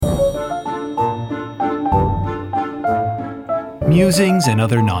musings and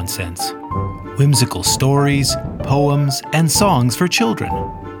other nonsense, whimsical stories, poems, and songs for children.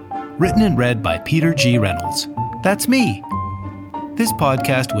 Written and read by Peter G. Reynolds. That's me. This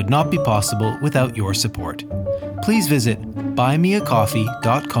podcast would not be possible without your support. Please visit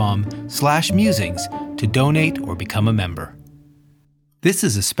buymeacoffee.com/musings to donate or become a member. This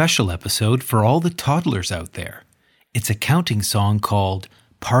is a special episode for all the toddlers out there. It's a counting song called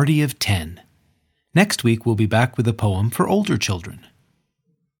Party of 10. Next week, we'll be back with a poem for older children.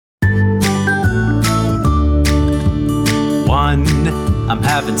 1, I'm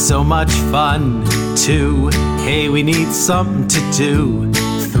having so much fun. 2, hey, we need something to do.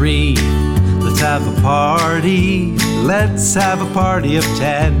 3, let's have a party. Let's have a party of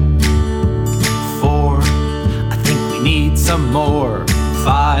 10. 4, I think we need some more.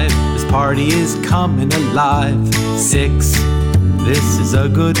 5, this party is coming alive. 6, this is a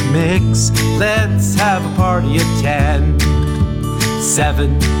good mix. Let's have a party of 10.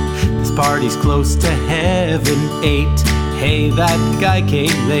 7, this party's close to heaven. 8, hey, that guy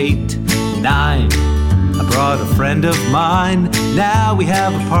came late. 9, I brought a friend of mine. Now we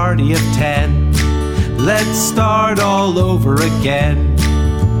have a party of 10. Let's start all over again.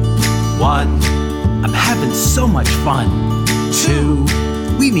 1, I'm having so much fun. 2,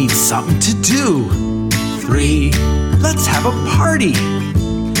 we need something to do. 3, let's have a party.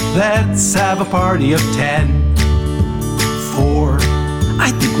 Let's have a party of 10. 4,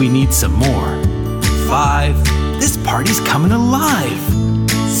 I think we need some more. 5, this party's coming alive.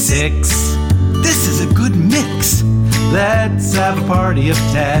 6, this is a good mix. Let's have a party of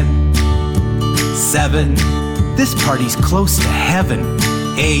 10. 7, this party's close to heaven.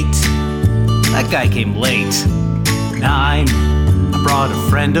 8, that guy came late. 9, I brought a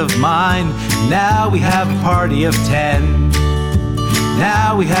friend of mine. Now we have a party of 10.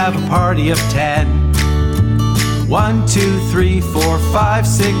 Now we have a party of 10. 1, 2, 3, 4, 5,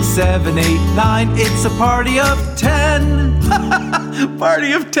 6, 7, 8, 9. It's a party of 10.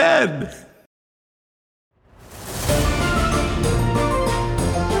 Party of 10.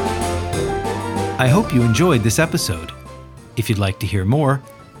 I hope you enjoyed this episode. If you'd like to hear more,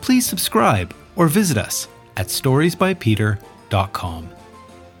 please subscribe or visit us at storiesbypeter.com.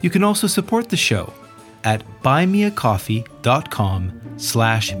 You can also support the show at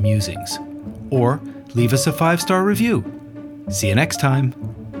buymeacoffee.com/musings or leave us a 5-star review. See you next time.